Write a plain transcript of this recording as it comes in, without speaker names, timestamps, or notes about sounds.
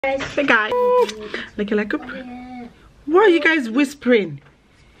Hey guys, like a what are you guys whispering?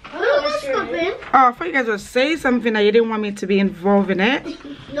 Oh, I thought you guys were saying something that you didn't want me to be involved in it.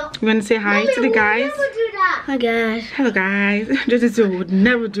 No. You want to say hi to the guys? Never do that. Hi guys. Hello guys. Jayden would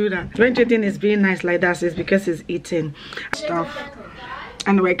never do that. When Jayden is being nice like that, it's because he's eating stuff.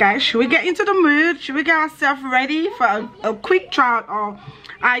 Anyway guys, should we get into the mood? Should we get ourselves ready for a quick trial? Or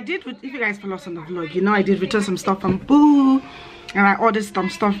I did, if you guys follow us on the vlog, you know I did return some stuff from Boo. And I ordered some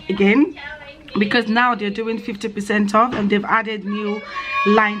stuff again because now they're doing 50% off and they've added new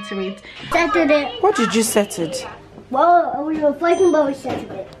line to it. Settled it. What did you settle it? Well, we were fighting, but we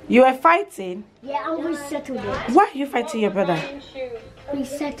settled it. You were fighting? Yeah, and we settled it. Why are you fighting your brother? We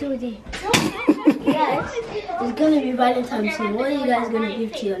settled it. Yes, it's gonna be Valentine's soon. What are you guys gonna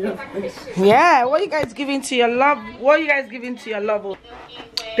give to your loved ones? Yeah, what are you guys giving to your love? What are you guys giving to your loved ones?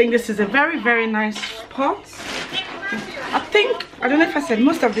 I think this is a very, very nice spot. I don't know if I said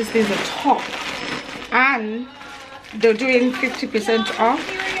most of these things are top and they're doing 50% off.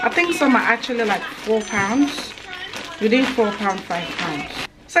 I think some are actually like £4, within £4, £5.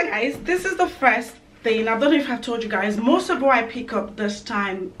 So guys, this is the first thing. I don't know if I told you guys, most of what I pick up this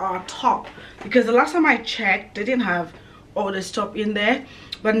time are top because the last time I checked they didn't have all the stuff in there,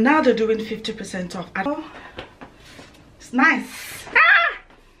 but now they're doing 50% off. It's nice.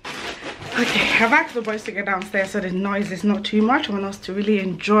 Okay, I've asked the boys to get downstairs so the noise is not too much. I want us to really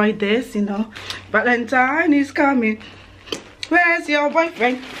enjoy this, you know. Valentine is coming. Where's your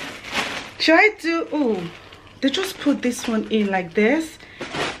boyfriend? Should I do... Oh, they just put this one in like this.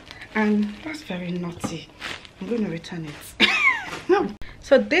 And that's very naughty. I'm going to return it. No.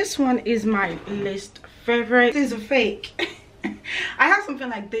 So this one is my least favorite. This is a fake. I have something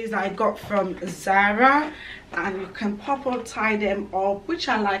like this that I got from Zara, and you can pop or tie them up, which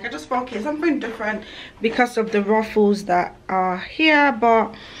I like. I just thought, okay, something different because of the ruffles that are here,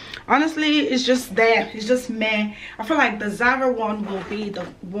 but honestly it's just there, it's just meh. I feel like the Zara one will be the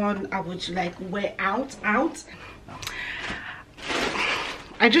one I would like wear out.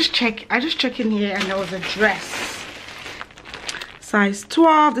 I just check in here and there was a dress size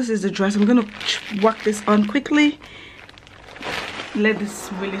 12. This is the dress. I'm gonna work this on quickly. Let this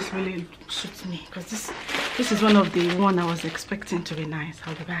really suit me because this is one of the one I was expecting to be nice.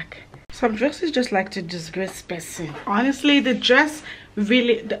 I'll be back. Some dresses just like to disgrace person. Honestly, the dress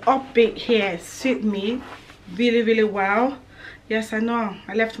really, the up bit here suit me really well. Yes, I know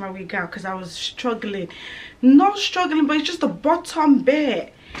I left my wig out because I was struggling. Not struggling, but it's just the bottom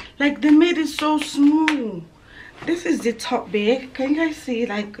bit. Like they made it so smooth. This is the top bit. Can you guys see?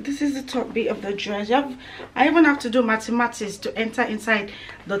 Like this is the top bit of the dress. I even have to do mathematics to enter inside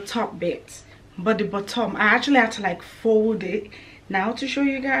the top bit, but the bottom I actually had to like fold it now to show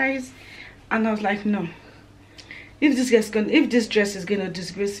you guys, and I was like, no, if this dress is gonna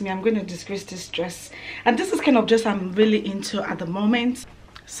disgrace me, I'm gonna disgrace this dress. And this is kind of dress I'm really into at the moment.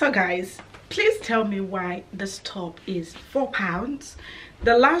 So guys, please tell me why this top is £4.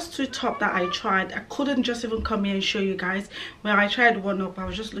 The last two top that I tried, I couldn't just even come here and show you guys. When I tried one up, I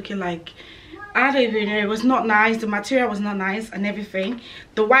was just looking like, I don't even know, it was not nice, the material was not nice and everything.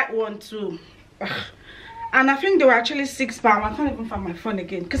 The white one too. Ugh. And I think they were actually £6. I can't even find my phone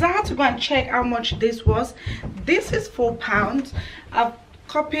again because I had to go and check how much this was. This is £4. I've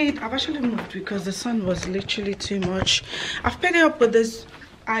actually moved because the sun was literally too much. I've paid it up with this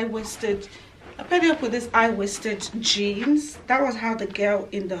high-waisted jeans. That was how the girl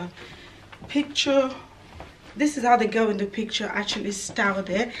in the picture, this is how the girl in the picture actually styled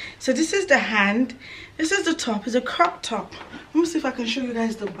it. So this is the hand, this is the top. It's a crop top. Let me see if I can show you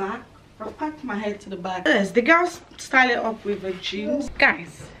guys the back. I've packed my head to the back. Yes, the girl styled it up with the jeans.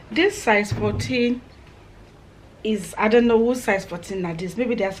 Guys, this size 14 is, I don't know whose size 14 that is.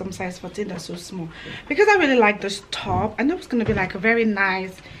 Maybe there's some size 14 that's so small. Because I really like this top, I know it's gonna be like a very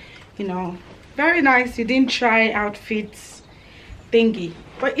nice, you know, very nice, you didn't try outfits thingy,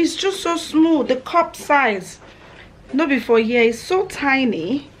 but it's just so smooth. The cup size, not before here, is so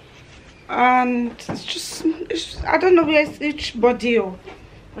tiny, and it's I don't know where it's each body,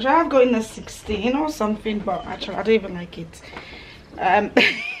 which I have got in a 16 or something, but actually I don't even like it.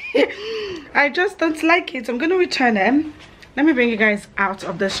 I just don't like it. I'm gonna return them. Let me bring you guys out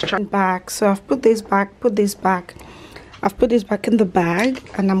of this bag. So I've put this back, I've put this back in the bag,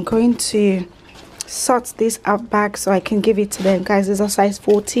 and I'm going to sort this out back so I can give it to them. Guys, it's a size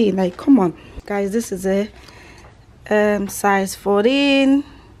 14. Like, come on guys, this is a size 14.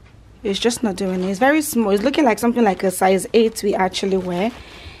 It's just not doing it. It's very small. It's looking like something like a size 8 we actually wear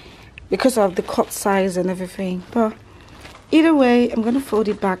because of the cut size and everything. But either way, I'm gonna fold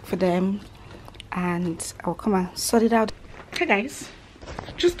it back for them and I'll come and sort it out. Hey guys,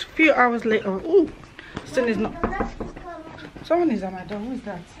 just a few hours later. Ooh, still is not. Someone is at my door. Who is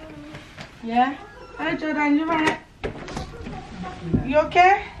that? Yeah. Hi Jordan, you right? You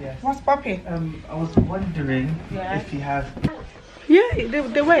okay? Yes. What's popping? I was wondering if you have. Yeah,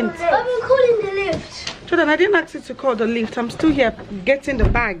 they went. I've been calling the lift. Jordan, I didn't ask you to call the lift. I'm still here getting the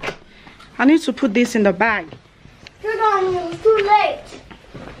bag. I need to put this in the bag. Jordan, it was too late.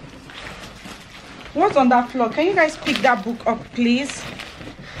 What's on that floor? Can you guys pick that book up, please?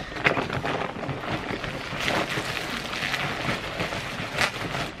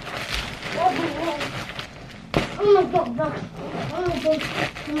 Oh my god, bro. Oh my god.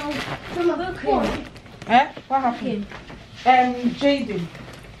 Eh? What happened? Jayden.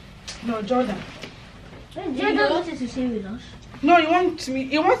 No, Jordan. Jordan wanted to stay with us. No, he wants me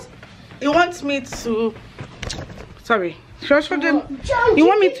to. Sorry. He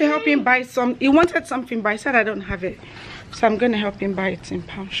want me to help him buy some. He wanted something, but I said I don't have it, so I'm gonna help him buy it in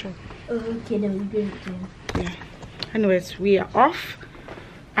pound shop. Okay, then we bring it in. Yeah. Anyways, we are off.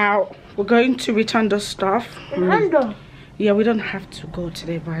 We're going to return the stuff. Yeah, we don't have to go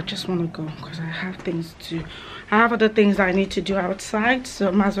today, but I just want to go because I have things to. I have other things that I need to do outside, so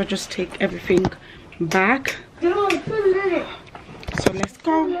I might as well just take everything back. No, it's too late. So let's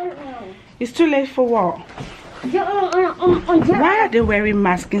go. It's too late for what? Why are they wearing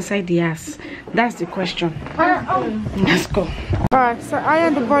masks inside the house? That's the question. Let's go. Alright, so I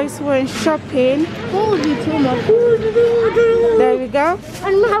and the boys went shopping. There we go.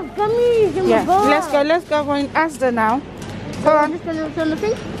 Yeah, let's go and ask them now. Hold on.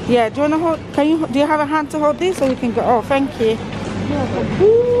 Yeah, do you want to hold? Do you have a hand to hold this so we can go? Oh, thank you.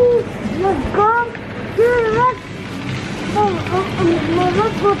 Let's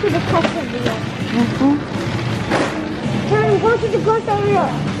go to the cafeteria. Can we go to the ghost area?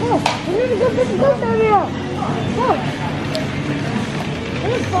 Oh, we need to go to the ghost area. Oh.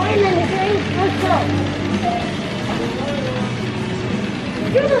 It's fine and it's very special.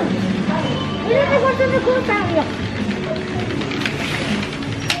 Jordan, we need to go to the ghost area.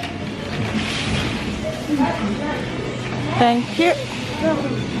 Thank you.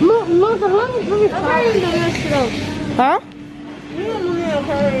 No, the line is really far. Huh?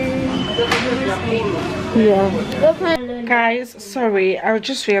 Yeah. Guys, sorry, I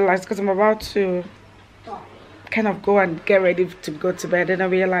just realized because I'm about to kind of go and get ready to go to bed, and I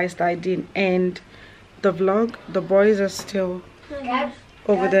realized I didn't end the vlog. The boys are still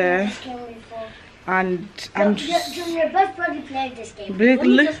over there, and I'm just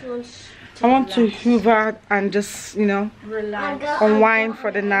I want to hoover and just, you know, unwind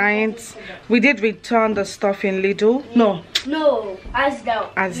for the night. We did return the stuff in Lidl. No,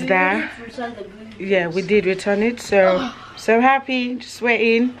 Asda. Yeah, we did return it. So happy, just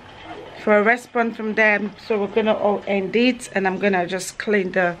waiting for a response from them. So we're gonna all end it, and I'm gonna just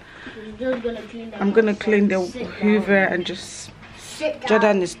clean the. I'm gonna clean the hoover and just.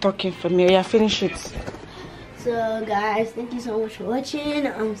 Jordan is talking for me. Yeah, finish it. So guys, thank you so much for watching.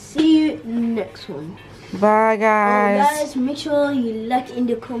 I'll see you next one. Bye guys. Guys, make sure you like in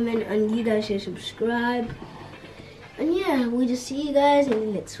the comment and you guys should subscribe. And yeah, we'll just see you guys in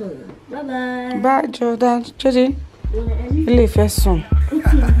the next one. Bye bye. Bye Jordan. Jayden. You leave your son.